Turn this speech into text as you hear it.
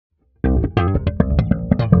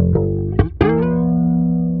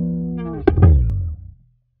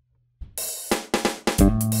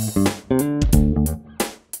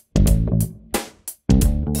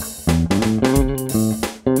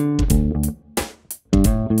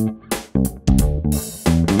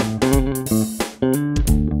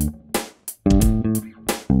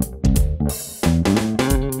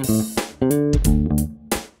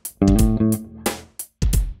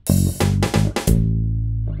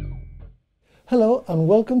Hello and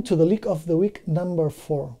welcome to the Lick of the Week number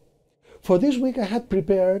 4. For this week I had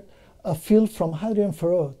prepared a fill from Adrien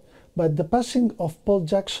Ferrot, but the passing of Paul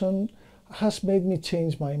Jackson has made me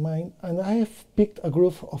change my mind and I have picked a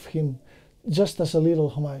groove of him, just as a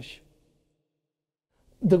little homage.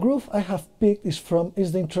 The groove I have picked is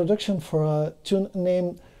the introduction for a tune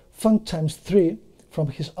named Funk Times 3 from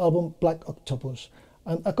his album Black Octopus,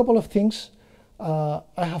 and a couple of things I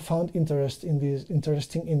have found interesting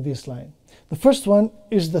in this line. The first one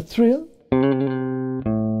is the thrill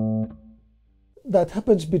that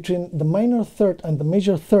happens between the minor third and the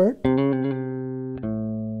major third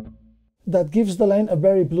that gives the line a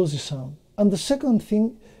very bluesy sound. And the second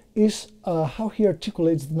thing is how he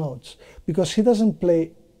articulates the notes, because he doesn't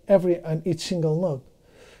play every and each single note.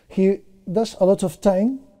 He does a lot of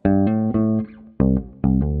tying,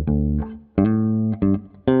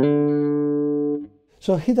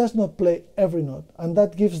 so he does not play every note, and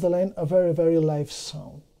that gives the line a very, very live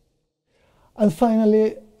sound. And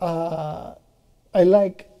finally, I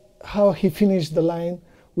like how he finished the line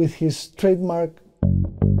with his trademark.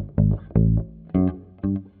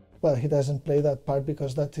 Well, he doesn't play that part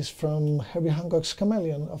because that is from Herbie Hancock's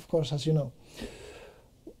Chameleon, of course, as you know.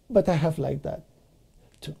 But I have liked that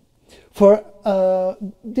too. For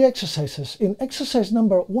the exercises, in exercise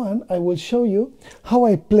number 1, I will show you how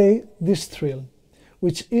I play this thrill,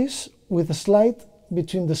 which is with a slide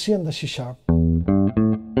between the C and the C sharp.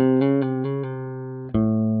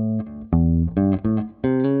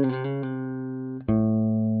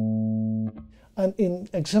 And in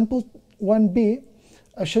example 1B,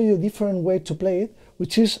 I show you a different way to play it,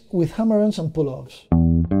 which is with hammer-ons and pull-offs.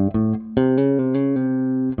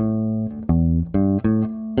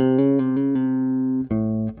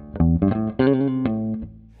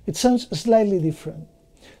 It sounds slightly different.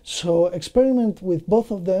 So experiment with both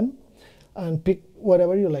of them and pick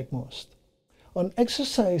whatever you like most. On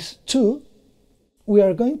exercise 2, we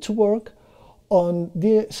are going to work on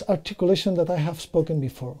this articulation that I have spoken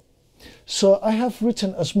before. So I have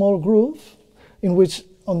written a small groove in which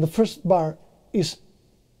on the first bar is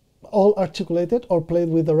all articulated or played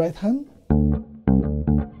with the right hand.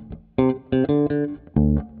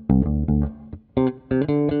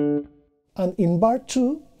 And in bar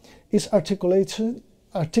 2 is articulated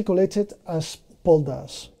as Paul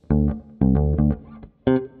does.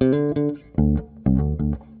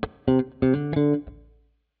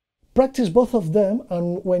 Practice both of them,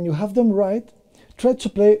 and when you have them right, try to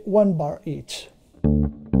play one bar each.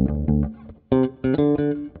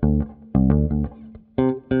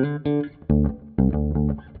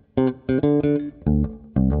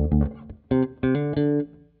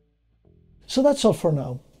 So that's all for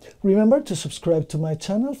now. Remember to subscribe to my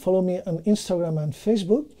channel, follow me on Instagram and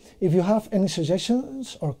Facebook. If you have any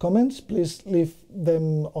suggestions or comments, please leave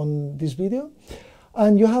them on this video.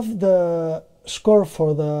 And you have the score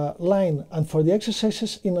for the line and for the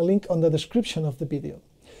exercises in a link on the description of the video.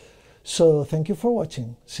 So thank you for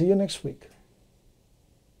watching. See you next week.